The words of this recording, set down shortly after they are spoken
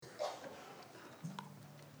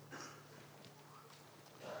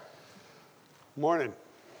Morning.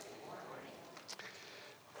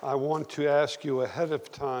 I want to ask you ahead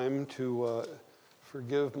of time to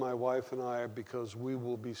forgive my wife and I because we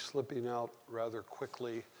will be slipping out rather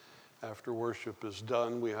quickly after worship is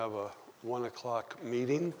done. We have a 1 o'clock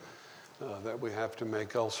meeting that we have to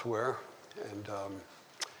make elsewhere, and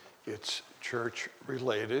it's church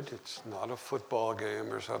related. It's not a football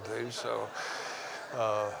game or something, so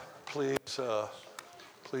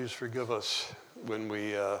please forgive us when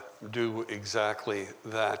we do exactly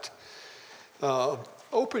that.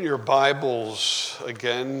 Open your Bibles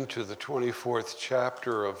again to the 24th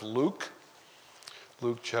chapter of Luke,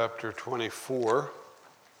 Luke chapter 24,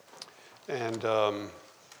 and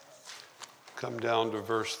come down to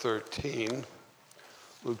verse 13.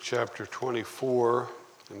 Luke chapter 24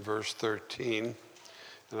 and verse 13,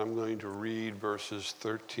 and I'm going to read verses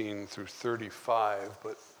 13 through 35,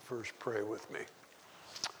 but first pray with me.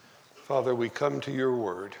 Father, we come to your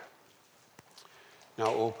word. Now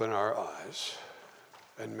open our eyes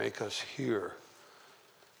and make us hear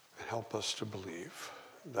and help us to believe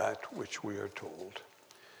that which we are told.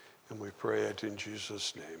 And we pray it in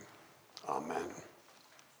Jesus' name. Amen.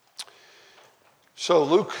 So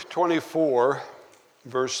Luke 24,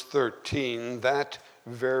 verse 13, that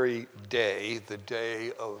very day, the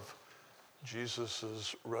day of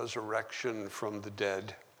Jesus' resurrection from the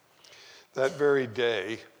dead, that very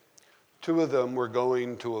day, two of them were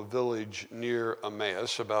going to a village near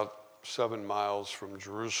Emmaus, about 7 miles from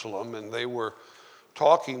Jerusalem, and they were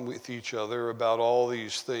talking with each other about all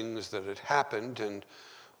these things that had happened. And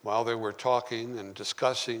while they were talking and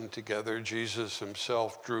discussing together, Jesus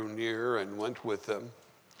himself drew near and went with them.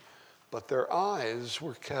 But their eyes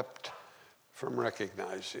were kept from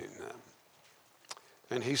recognizing them.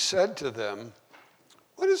 And he said to them,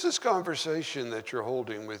 "What is this conversation that you're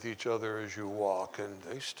holding with each other as you walk?" And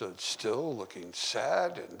they stood still, looking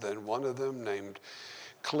sad. And then one of them, named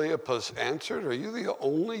Cleopas, answered, "Are you the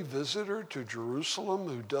only visitor to Jerusalem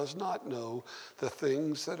who does not know the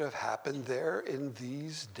things that have happened there in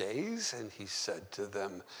these days?" And he said to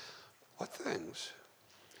them, "What things?"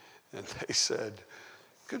 And they said,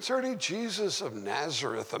 "Concerning Jesus of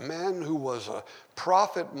Nazareth, a man who was a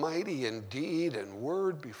prophet, mighty in deed and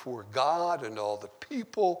word before God and all the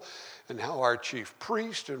people, and how our chief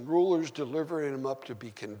priest and rulers delivered him up to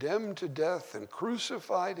be condemned to death and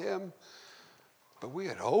crucified him. But we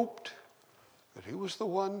had hoped that he was the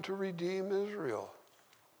one to redeem Israel.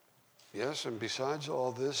 Yes, and besides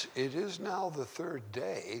all this, it is now the third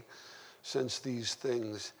day since these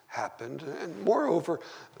things happened. And moreover,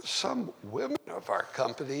 some women of our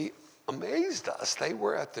company amazed us. They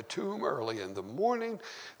were at the tomb early in the morning.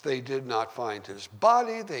 They did not find his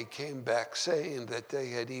body. They came back saying that they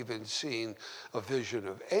had even seen a vision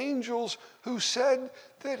of angels who said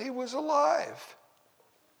that he was alive.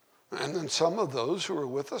 And then some of those who were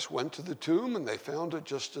with us went to the tomb, and they found it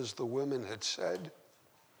just as the women had said.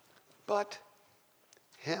 But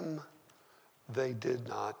him they did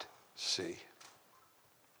not see."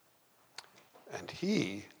 And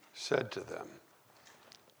he said to them,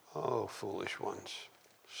 "Oh, foolish ones,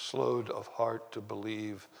 slow of heart to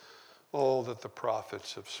believe all that the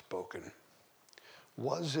prophets have spoken.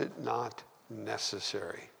 Was it not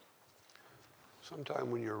necessary?" Sometime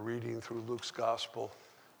when you're reading through Luke's gospel,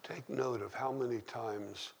 take note of how many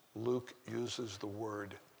times Luke uses the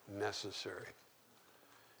word necessary.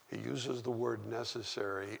 He uses the word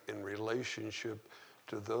necessary in relationship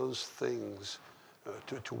to those things,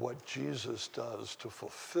 to what Jesus does to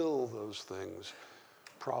fulfill those things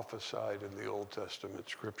prophesied in the Old Testament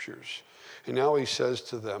scriptures. And now he says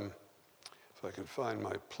to them, if I can find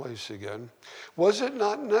my place again, "Was it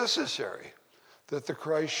not necessary that the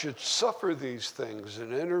Christ should suffer these things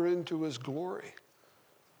and enter into his glory?"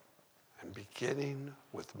 And beginning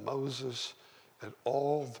with Moses and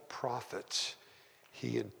all the prophets,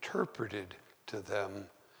 he interpreted to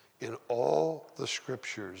them in all the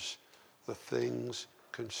scriptures the things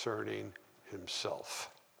concerning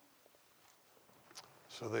himself.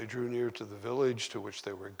 So they drew near to the village to which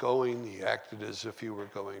they were going. He acted as if he were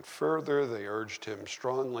going further. They urged him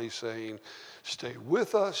strongly, saying, "Stay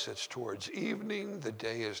with us. It's towards evening. The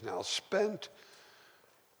day is now spent."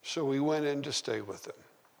 So he went in to stay with them.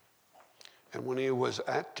 And when he was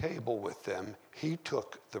at table with them, he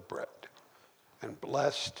took the bread and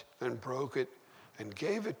blessed and broke it and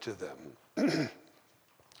gave it to them.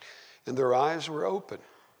 And their eyes were open,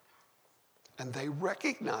 and they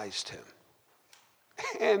recognized him.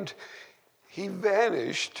 And he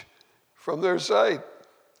vanished from their sight.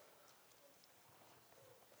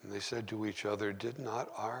 And they said to each other, "Did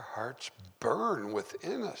not our hearts burn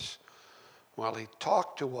within us while he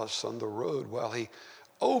talked to us on the road, while he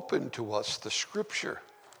open to us the scripture.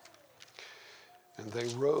 And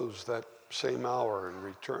they rose that same hour and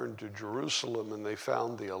returned to Jerusalem, and they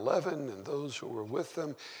found the 11 and those who were with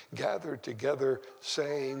them gathered together,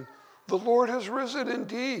 saying, "The Lord has risen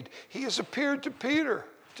indeed. He has appeared to Peter,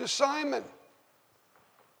 to Simon."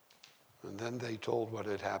 And then they told what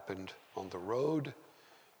had happened on the road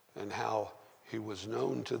and how he was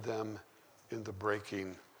known to them in the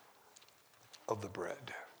breaking of the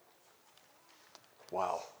bread.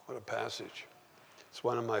 Wow, what a passage. It's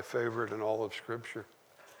one of my favorite in all of Scripture.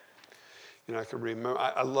 You know, I can remember,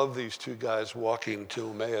 I love these two guys walking to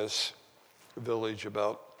Emmaus, a village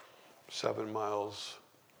about 7 miles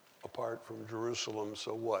apart from Jerusalem.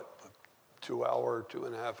 So what, a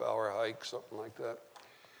 2.5 hour hike, something like that.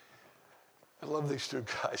 I love these two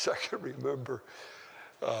guys. I can remember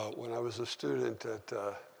when I was a student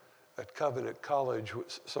at Covenant College,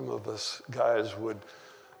 some of us guys would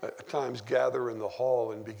at times gather in the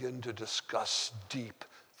hall and begin to discuss deep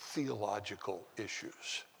theological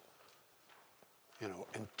issues. You know,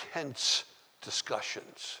 intense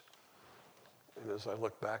discussions. And as I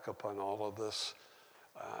look back upon all of this,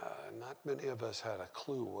 not many of us had a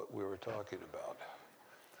clue what we were talking about.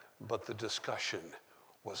 But the discussion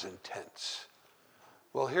was intense.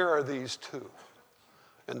 Well, here are these two.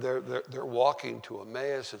 And they're walking to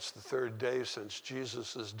Emmaus. It's the 3rd day since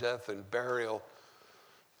Jesus' death and burial.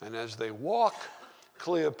 And as they walk,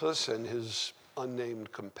 Cleopas and his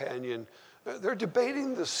unnamed companion, they're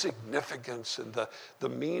debating the significance and the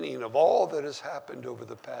meaning of all that has happened over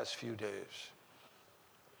the past few days.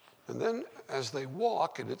 And then as they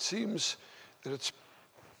walk, and it seems that it's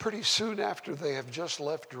pretty soon after they have just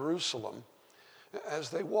left Jerusalem, as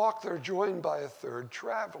they walk, they're joined by a 3rd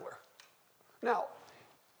traveler. Now,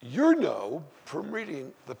 you know from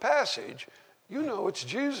reading the passage, you know it's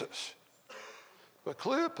Jesus. But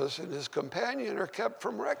Cleopas and his companion are kept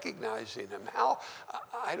from recognizing him. How?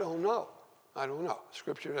 I don't know. I don't know.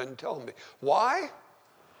 Scripture doesn't tell me. Why?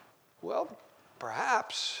 Well,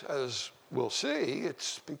 perhaps, as we'll see,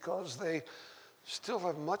 it's because they still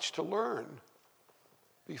have much to learn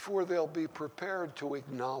before they'll be prepared to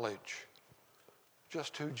acknowledge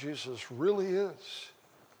just who Jesus really is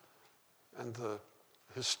and the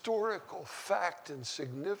historical fact and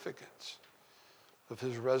significance of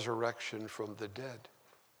his resurrection from the dead.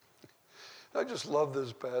 I just love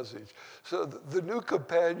this passage. So the new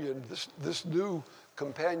companion, this new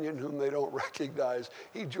companion whom they don't recognize,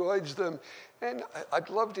 he joins them, and I'd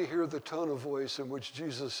love to hear the tone of voice in which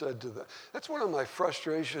Jesus said to them. That's one of my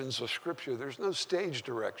frustrations of Scripture. There's no stage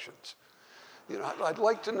directions. You know, I'd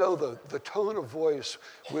like to know the tone of voice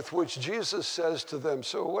with which Jesus says to them,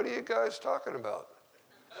 "So what are you guys talking about?"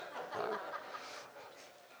 Huh?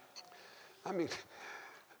 I mean,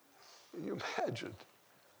 can you imagine?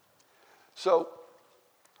 So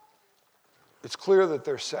it's clear that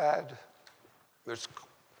they're sad. It's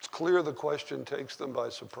clear the question takes them by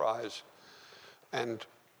surprise. And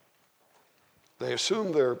they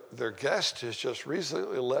assume their guest has just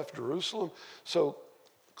recently left Jerusalem. So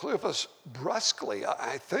Cleopas brusquely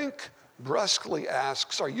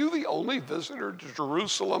asks, "Are you the only visitor to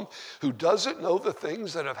Jerusalem who doesn't know the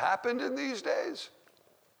things that have happened in these days?"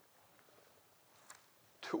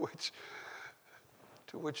 To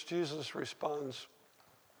which Jesus responds,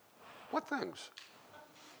 "What things?"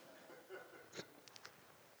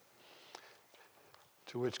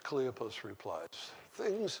 To which Cleopas replies,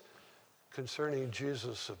 "Things concerning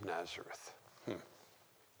Jesus of Nazareth."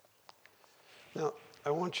 Now, I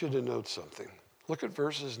want you to note something. Look at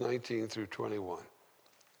verses 19 through 21.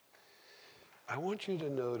 I want you to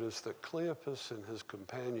notice that Cleopas and his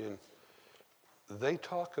companion, they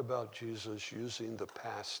talk about Jesus using the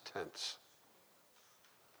past tense.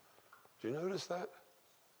 Do you notice that?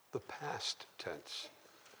 The past tense.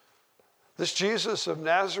 This Jesus of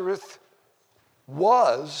Nazareth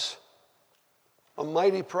was a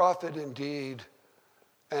mighty prophet indeed,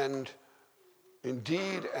 and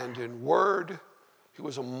in word. He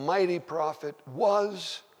was a mighty prophet,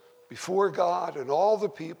 was before God and all the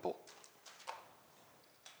people.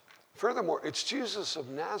 Furthermore, it's Jesus of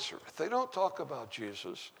Nazareth. They don't talk about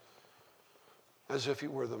Jesus as if he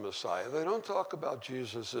were the Messiah. They don't talk about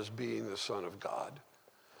Jesus as being the Son of God.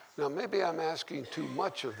 Now, maybe I'm asking too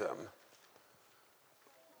much of them,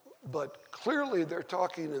 but clearly they're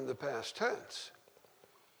talking in the past tense.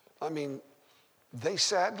 I mean, they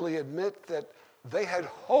sadly admit that they had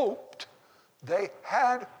hoped that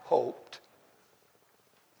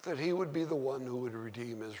he would be the one who would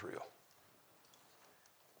redeem Israel.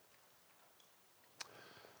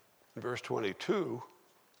 In verse 22,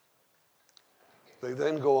 They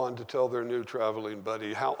then go on to tell their new traveling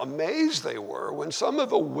buddy how amazed they were when some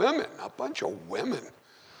of the women, a bunch of women,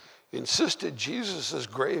 insisted Jesus'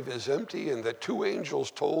 grave is empty and that two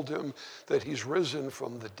angels told him that he's risen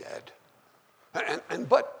from the dead.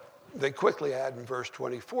 But they quickly add in verse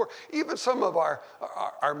 24, even some of our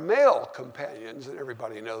male companions, and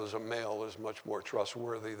everybody knows a male is much more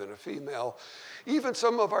trustworthy than a female, even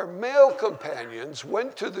some of our male companions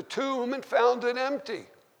went to the tomb and found it empty.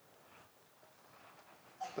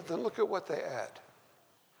 But then look at what they add.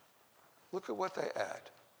 Look at what they add.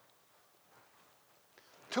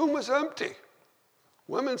 Tomb was empty.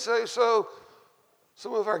 Women say so.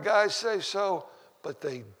 Some of our guys say so. But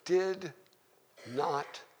they did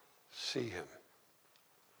not see him.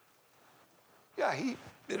 Yeah,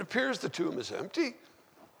 it appears the tomb is empty.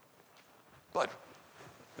 But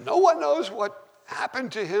no one knows what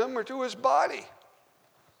happened to him or to his body.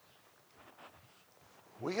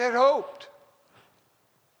 We had hoped.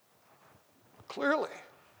 Clearly,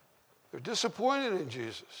 they're disappointed in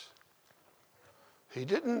Jesus. He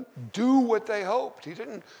didn't do what they hoped. He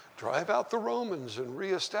didn't drive out the Romans and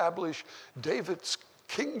reestablish David's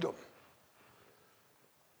kingdom.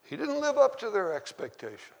 He didn't live up to their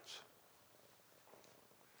expectations.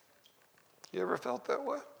 You ever felt that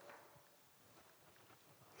way?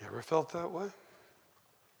 You ever felt that way?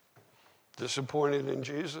 Disappointed in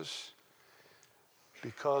Jesus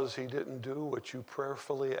because he didn't do what you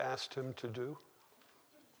prayerfully asked him to do?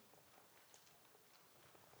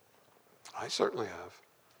 I certainly have.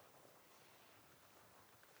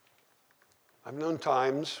 I've known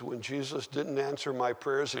times when Jesus didn't answer my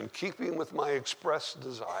prayers in keeping with my expressed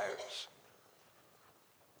desires.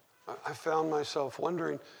 I found myself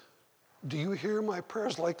wondering, do you hear my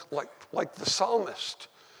prayers like the psalmist?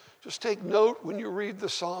 Just take note when you read the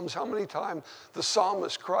Psalms how many times the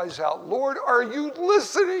psalmist cries out, Lord, are you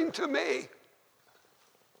listening to me?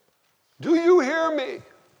 Do you hear me?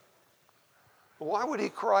 Why would he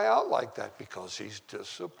cry out like that? Because he's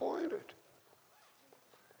disappointed.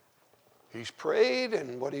 He's prayed,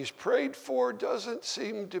 and what he's prayed for doesn't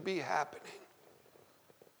seem to be happening.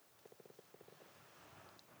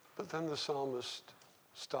 But then the psalmist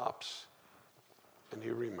stops, and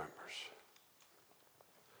he remembers.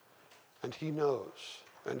 And he knows,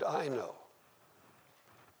 and I know,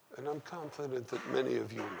 and I'm confident that many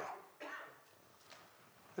of you know,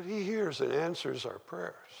 that he hears and answers our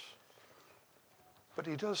prayers. But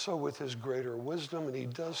he does so with his greater wisdom, and he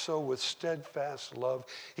does so with steadfast love.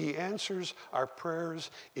 He answers our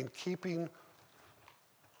prayers in keeping,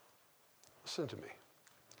 listen to me,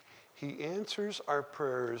 he answers our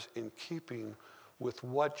prayers in keeping with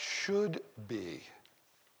what should be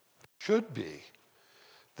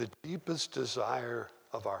the deepest desire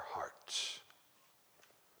of our hearts.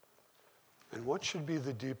 And what should be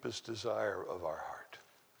the deepest desire of our heart?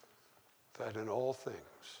 That in all things,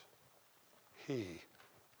 he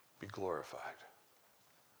be glorified.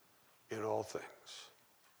 In all things,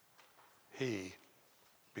 he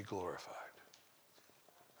be glorified.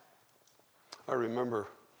 I remember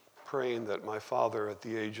praying that my father at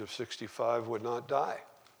the age of 65 would not die.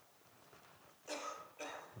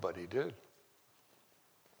 But he did.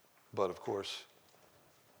 But of course,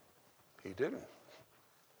 he didn't.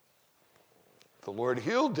 The Lord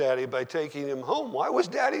healed Daddy by taking him home. Why was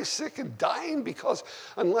Daddy sick and dying? Because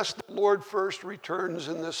unless the Lord first returns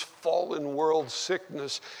in this fallen world,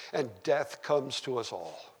 sickness and death comes to us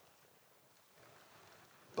all.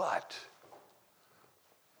 But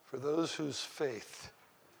for those whose faith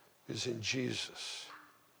is in Jesus,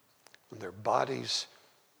 when their bodies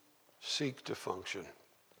seek to function,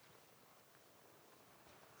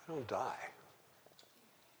 they don't die.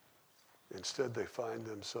 Instead, they find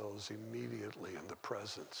themselves immediately in the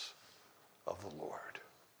presence of the Lord.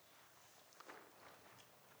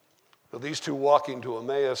 Now, these two walking to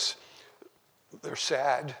Emmaus, they're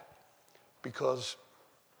sad because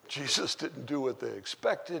Jesus didn't do what they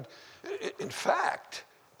expected. In fact,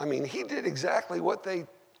 he did exactly what they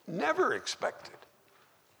never expected.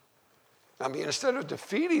 Instead of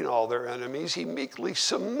defeating all their enemies, he meekly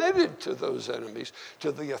submitted to those enemies,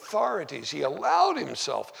 to the authorities. He allowed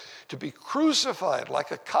himself to be crucified like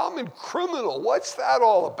a common criminal. What's that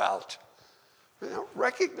all about?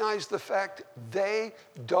 Recognize the fact they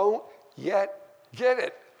don't yet get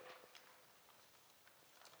it.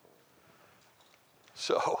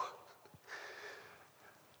 So,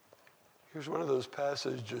 here's one of those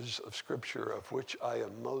passages of Scripture of which I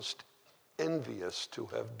am most envious to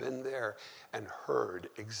have been there and heard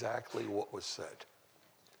exactly what was said.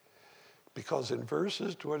 Because in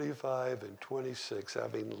verses 25 and 26,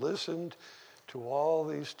 having listened to all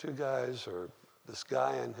these two guys, or This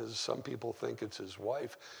guy and some people think it's his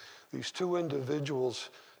wife. These two individuals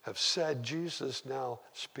have said Jesus now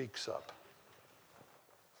speaks up.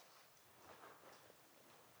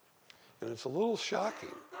 And it's a little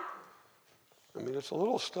shocking. I mean, it's a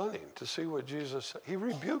little stunning to see what Jesus said. He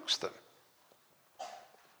rebukes them.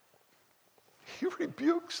 He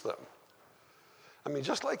rebukes them. I mean,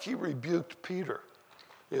 just like he rebuked Peter,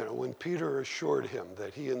 when Peter assured him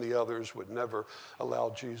that he and the others would never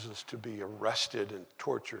allow Jesus to be arrested and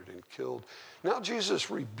tortured and killed. Now Jesus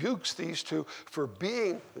rebukes these two for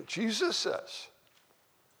being, Jesus says,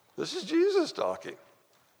 this is Jesus talking.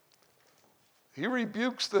 He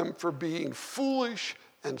rebukes them for being foolish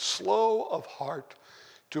and slow of heart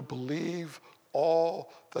to believe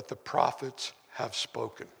all that the prophets have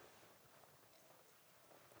spoken.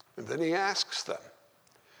 And then he asks them,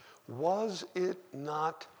 was it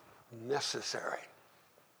not necessary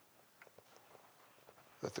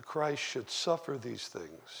that the Christ should suffer these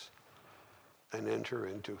things and enter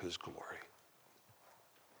into his glory?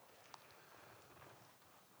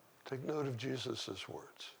 Take note of Jesus'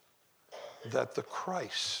 words, that the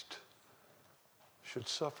Christ should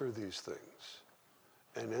suffer these things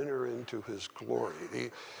and enter into his glory.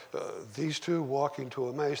 These two walking to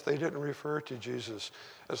Emmaus, they didn't refer to Jesus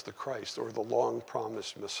as the Christ or the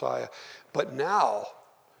long-promised Messiah. But now,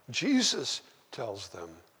 Jesus tells them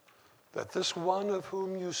that this one of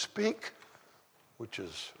whom you speak, which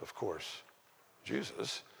is, of course,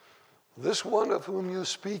 Jesus, this one of whom you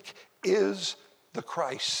speak is the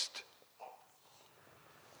Christ.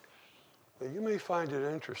 Now, you may find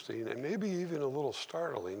it interesting and maybe even a little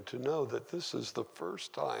startling to know that this is the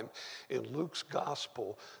first time in Luke's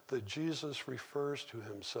gospel that Jesus refers to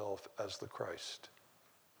himself as the Christ.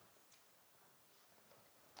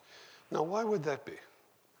 Now, why would that be?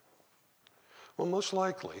 Well, most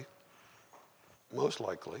likely,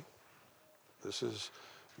 this is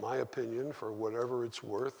my opinion for whatever it's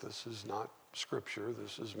worth. This is not scripture.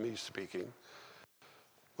 This is me speaking.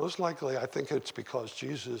 Most likely, I think it's because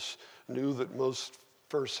Jesus knew that most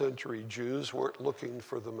first century Jews weren't looking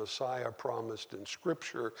for the Messiah promised in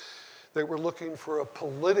Scripture. They were looking for a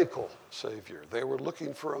political savior. They were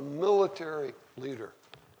looking for a military leader.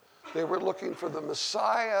 They were looking for the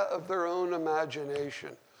Messiah of their own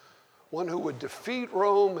imagination, one who would defeat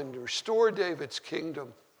Rome and restore David's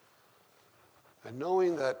kingdom. And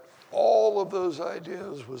knowing that all of those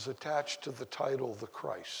ideas was attached to the title, the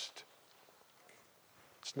Christ.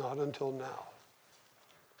 It's not until now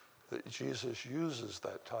that Jesus uses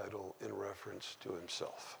that title in reference to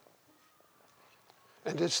himself.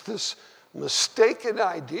 And it's this mistaken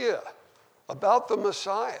idea about the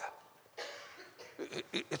Messiah.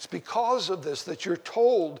 It's because of this that you're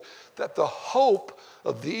told that the hope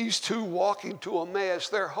of these two walking to Emmaus,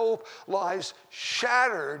 their hope lies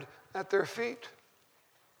shattered at their feet.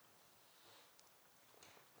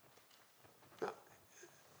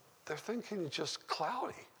 Their thinking is just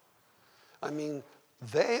cloudy. I mean,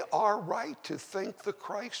 they are right to think the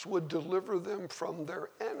Christ would deliver them from their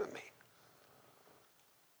enemy.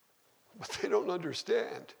 But they don't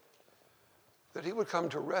understand that he would come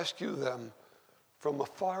to rescue them from a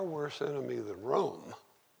far worse enemy than Rome.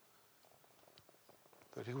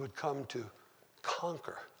 That he would come to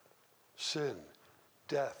conquer sin,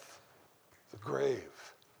 death, the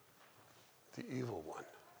grave, the evil one.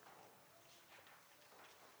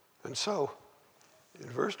 And so, in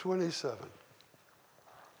verse 27,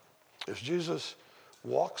 as Jesus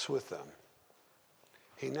walks with them,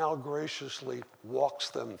 he now graciously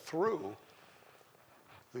walks them through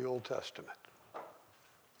the Old Testament.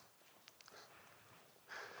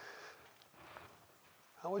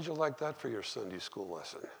 How would you like that for your Sunday school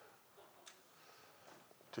lesson?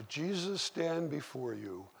 Did Jesus stand before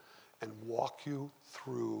you and walk you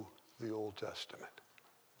through the Old Testament?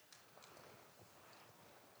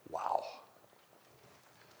 Wow.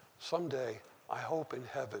 Someday, I hope in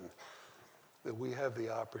heaven that we have the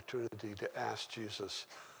opportunity to ask Jesus,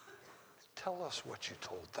 tell us what you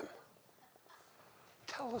told them.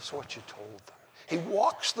 Tell us what you told them. He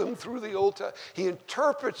walks them through the Old Testament. He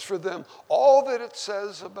interprets for them all that it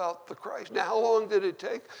says about the Christ. Now, how long did it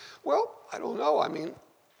take? Well, I don't know. I mean,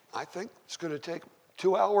 I think it's going to take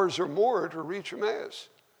 2 hours or more to reach Emmaus.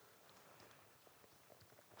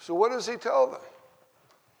 So what does he tell them?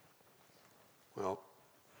 Well,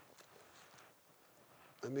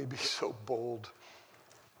 let me be so bold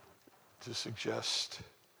to suggest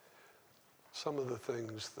some of the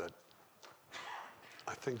things that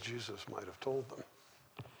I think Jesus might have told them.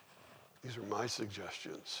 These are my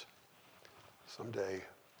suggestions. Someday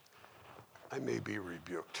I may be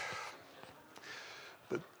rebuked.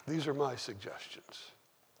 But these are my suggestions.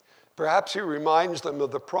 Perhaps he reminds them of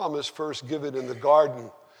the promise first given in the garden,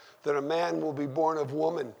 that a man will be born of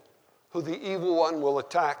woman, who the evil one will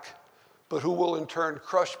attack, but who will in turn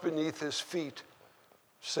crush beneath his feet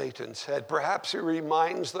Satan's head. Perhaps he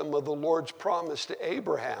reminds them of the Lord's promise to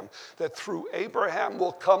Abraham, that through Abraham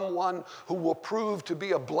will come one who will prove to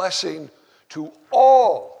be a blessing to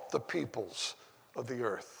all the peoples of the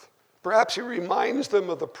earth. Perhaps he reminds them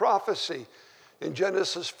of the prophecy in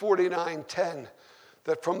Genesis 49:10,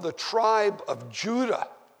 that from the tribe of Judah,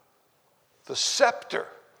 the scepter,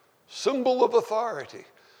 symbol of authority,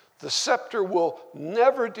 the scepter will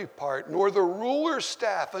never depart, nor the ruler's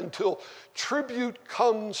staff, until tribute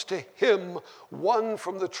comes to him, one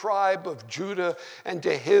from the tribe of Judah, and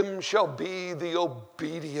to him shall be the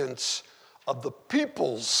obedience of the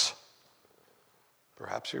peoples.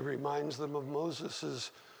 Perhaps he reminds them of Moses'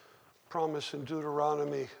 promise in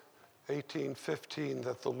Deuteronomy 18:15,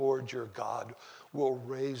 that the Lord your God will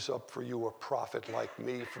raise up for you a prophet like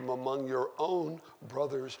me from among your own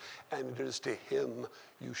brothers, and it is to him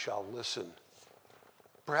you shall listen.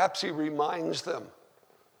 Perhaps he reminds them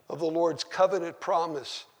of the Lord's covenant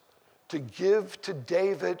promise to give to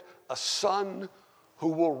David a son who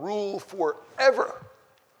will rule forever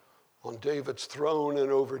on David's throne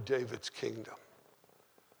and over David's kingdom.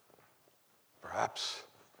 Perhaps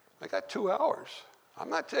I got 2 hours. I'm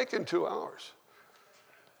not taking 2 hours.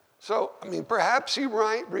 So, perhaps he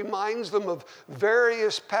reminds them of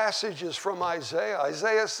various passages from Isaiah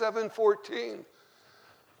 7:14.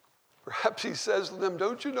 Perhaps he says to them,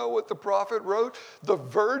 don't you know what the prophet wrote? The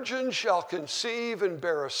virgin shall conceive and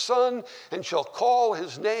bear a son, and shall call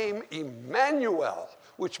his name Emmanuel,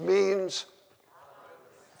 which means,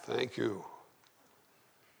 thank you.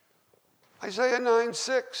 Isaiah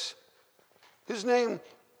 9:6, his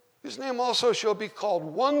name also shall be called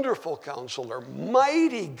Wonderful Counselor,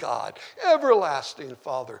 Mighty God, Everlasting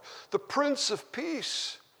Father, the Prince of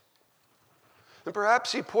Peace. And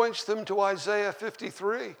perhaps he points them to Isaiah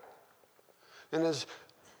 53. And as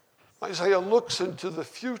Isaiah looks into the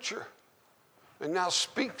future and now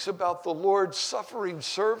speaks about the Lord's suffering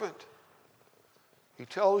servant, he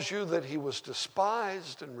tells you that he was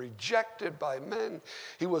despised and rejected by men.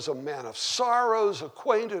 He was a man of sorrows,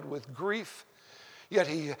 acquainted with grief. Yet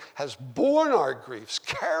he has borne our griefs,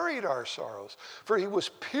 carried our sorrows, for he was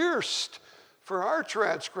pierced for our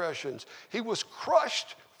transgressions. He was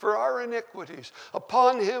crushed for our iniquities.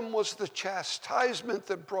 Upon him was the chastisement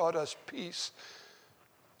that brought us peace.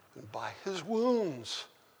 And by his wounds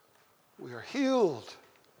we are healed.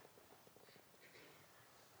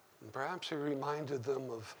 And perhaps he reminded them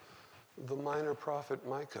of the minor prophet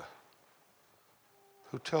Micah,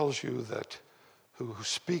 who tells you that, who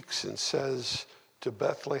speaks and says to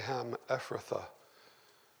Bethlehem Ephrathah,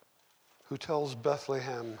 who tells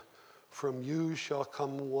Bethlehem, from you shall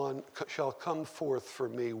come forth for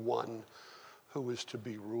me one who is to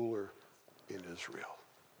be ruler in Israel.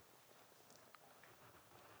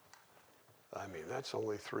 That's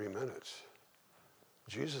only 3 minutes.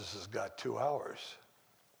 Jesus has got 2 hours.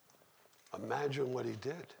 Imagine what he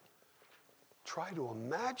did. Try to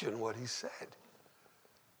imagine what he said.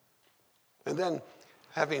 And then,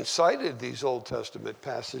 having cited these Old Testament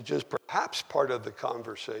passages, perhaps part of the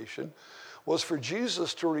conversation was for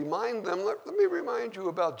Jesus to remind them, let me remind you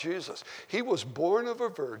about Jesus. He was born of a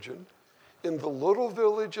virgin in the little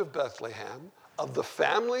village of Bethlehem, of the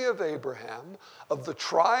family of Abraham, of the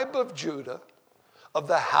tribe of Judah, of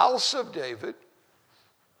the house of David,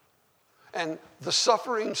 and the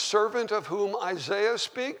suffering servant of whom Isaiah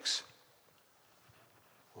speaks.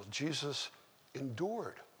 Well, Jesus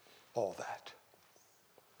endured all that.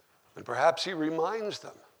 And perhaps he reminds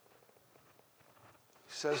them.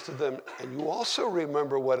 He says to them, and you also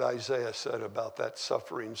remember what Isaiah said about that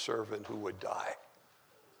suffering servant who would die.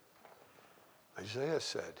 Isaiah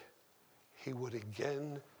said he would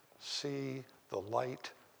again see the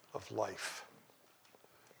light of life,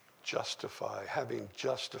 having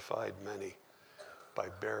justified many by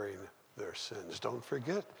bearing their sins. Don't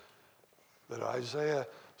forget that Isaiah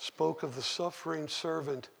spoke of the suffering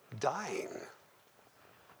servant dying,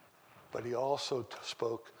 but he also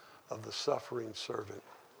spoke of the suffering servant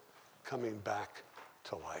coming back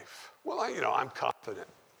to life. Well, I'm confident.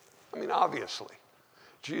 Obviously,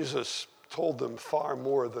 Jesus told them far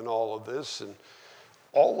more than all of this, and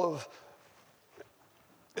all of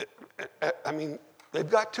it, they've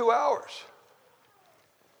got 2 hours.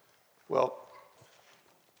 Well,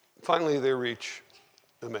 finally they reach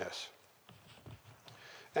Emmaus.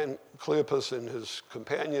 And Cleopas and his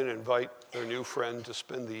companion invite their new friend to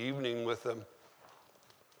spend the evening with them.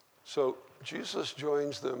 So Jesus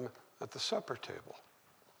joins them at the supper table.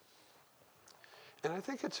 And I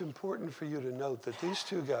think it's important for you to note that these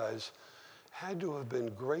two guys had to have been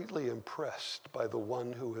greatly impressed by the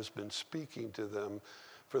one who has been speaking to them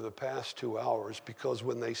for the past 2 hours, because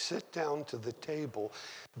when they sit down to the table,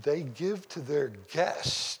 they give to their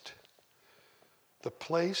guest the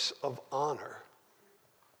place of honor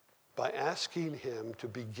by asking him to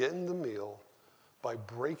begin the meal by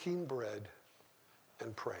breaking bread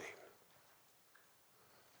and praying.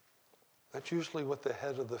 That's usually what the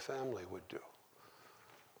head of the family would do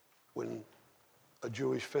when a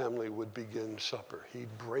Jewish family would begin supper.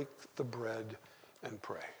 He'd break the bread and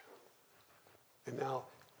pray. And now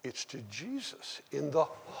it's to Jesus in the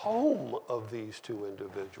home of these two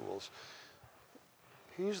individuals.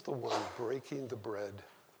 He's the one breaking the bread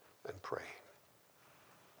and praying.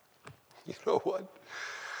 You know what?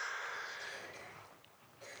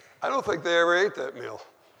 I don't think they ever ate that meal.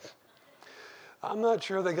 I'm not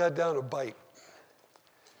sure they got down a bite.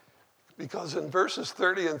 Because in verses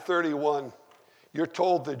 30 and 31, you're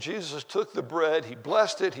told that Jesus took the bread, he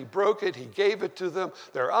blessed it, he broke it, he gave it to them.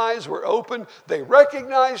 Their eyes were opened, they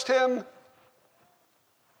recognized him,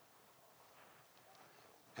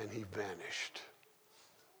 and he vanished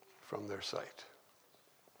from their sight.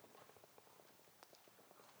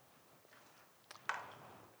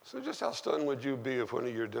 So just how stunned would you be if one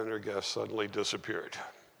of your dinner guests suddenly disappeared?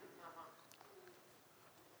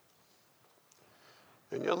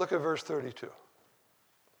 And you look at verse 32.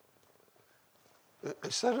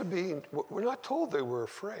 Instead of being, we're not told they were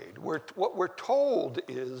afraid. What we're told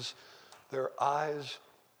is their eyes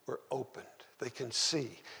were opened. They can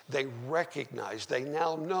see. They recognize. They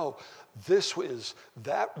now know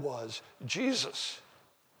that was Jesus.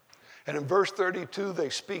 And in verse 32, they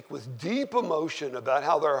speak with deep emotion about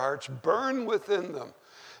how their hearts burn within them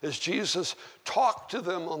as Jesus talked to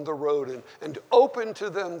them on the road and opened to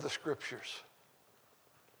them the scriptures.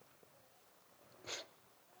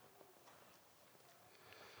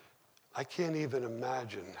 I can't even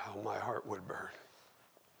imagine how my heart would burn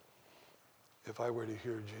if I were to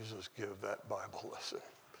hear Jesus give that Bible lesson.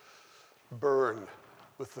 Burn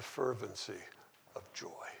with the fervency of joy.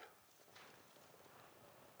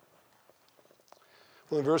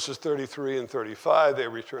 Well, in verses 33 and 35, they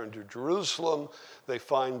return to Jerusalem. They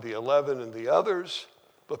find the 11 and the others.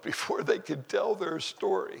 But before they can tell their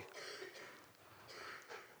story,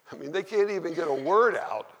 they can't even get a word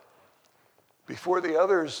out before the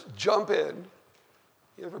others jump in.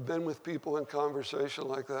 You ever been with people in conversation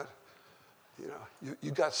like that?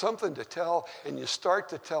 You got something to tell, and you start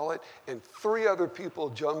to tell it, and 3 other people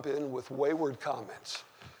jump in with wayward comments.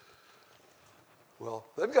 Well,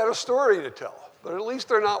 they've got a story to tell, but at least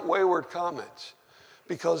they're not wayward comments,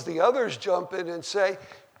 because the others jump in and say,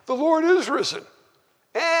 the Lord is risen,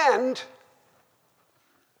 and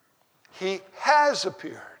he has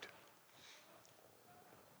appeared.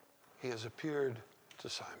 He has appeared to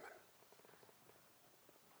Simon.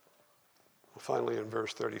 Well, finally, in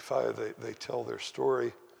verse 35, they tell their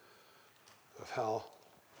story of how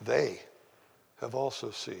they have also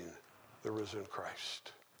seen the risen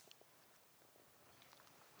Christ.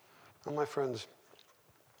 Now, my friends,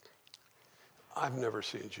 I've never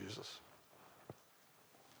seen Jesus.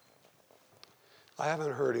 I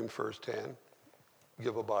haven't heard him firsthand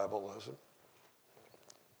give a Bible lesson.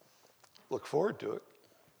 Look forward to it,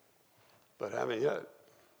 but haven't yet.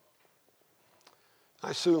 I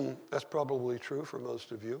assume that's probably true for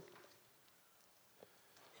most of you.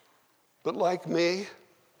 But like me,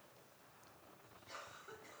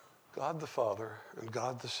 God the Father and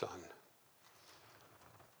God the Son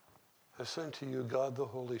has sent to you God the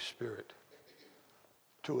Holy Spirit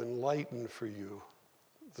to enlighten for you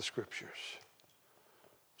the Scriptures,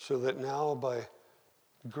 so that now by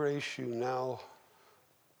grace you now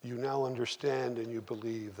understand and you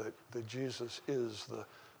believe that Jesus is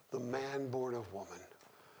the man born of woman,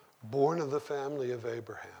 born of the family of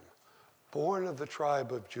Abraham, born of the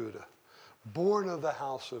tribe of Judah, born of the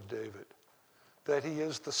house of David, that he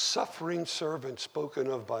is the suffering servant spoken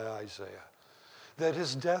of by Isaiah, that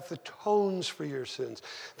his death atones for your sins,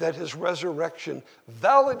 that his resurrection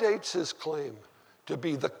validates his claim to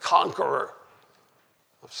be the conqueror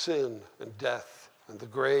of sin and death and the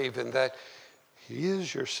grave, and that he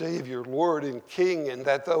is your Savior, Lord, and King, and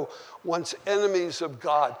that though once enemies of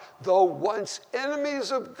God,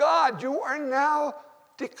 you are now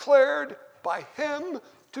declared by him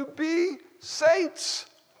to be saints.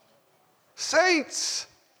 Saints.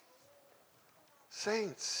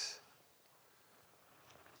 Saints.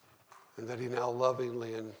 And that he now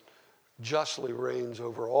lovingly and justly reigns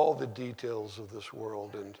over all the details of this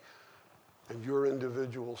world and your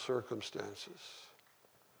individual circumstances.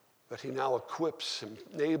 But he now equips,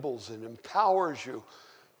 enables, and empowers you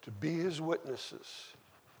to be his witnesses.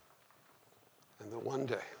 And that one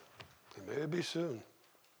day, it may be soon,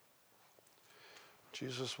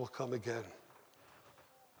 Jesus will come again,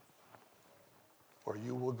 or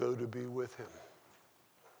you will go to be with him.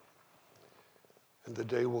 And the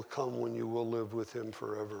day will come when you will live with him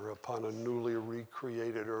forever upon a newly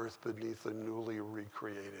recreated earth beneath a newly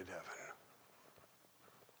recreated heaven.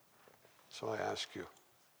 So I ask you,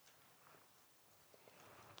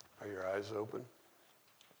 are your eyes open?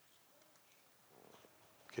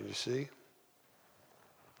 Can you see?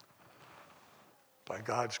 By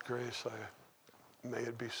God's grace, may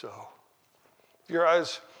it be so. If your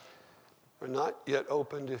eyes are not yet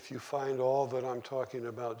opened, if you find all that I'm talking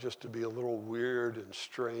about just to be a little weird and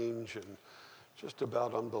strange and just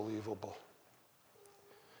about unbelievable,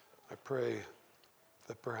 I pray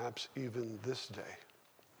that perhaps even this day,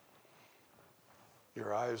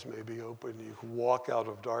 your eyes may be open. You can walk out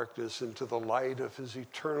of darkness into the light of his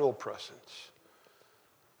eternal presence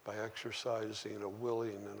by exercising a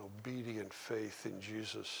willing and obedient faith in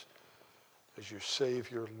Jesus as your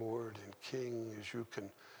Savior, Lord, and King, as you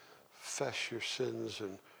confess your sins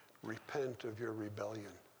and repent of your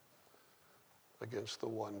rebellion against the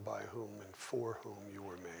one by whom and for whom you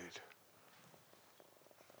were made.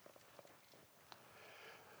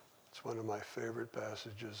 It's one of my favorite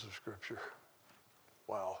passages of Scripture.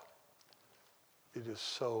 Wow. It is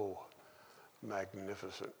so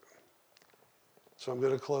magnificent. So I'm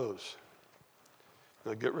going to close.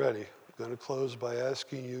 Now get ready. I'm going to close by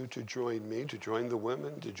asking you to join me, to join the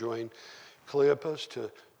women, to join Cleopas,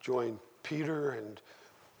 to join Peter and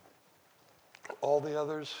all the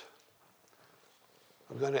others.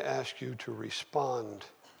 I'm going to ask you to respond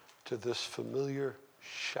to this familiar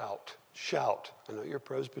shout. Shout. I know you're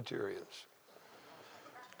Presbyterians.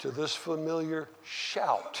 To this familiar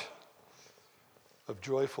shout of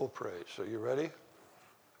joyful praise. Are you ready?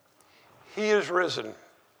 He is risen.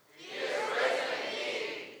 He is risen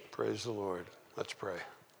indeed. Praise the Lord. Let's pray.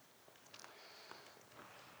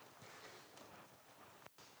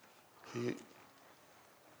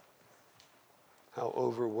 How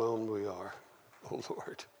overwhelmed we are, oh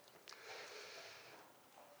Lord,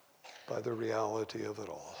 by the reality of it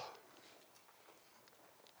all.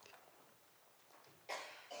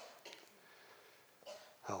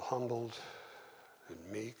 How humbled and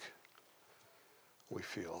meek we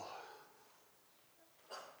feel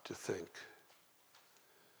to think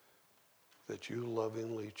that you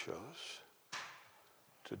lovingly chose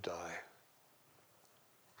to die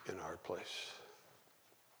in our place.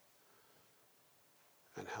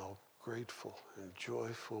 And how grateful and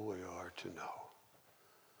joyful we are to know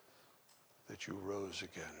that you rose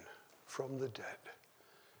again from the dead,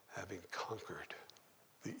 having conquered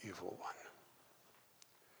the evil one.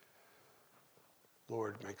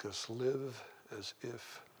 Lord, make us live as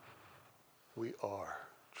if we are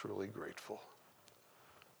truly grateful.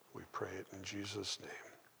 We pray it in Jesus'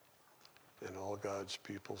 name. And all God's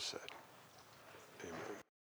people said, amen.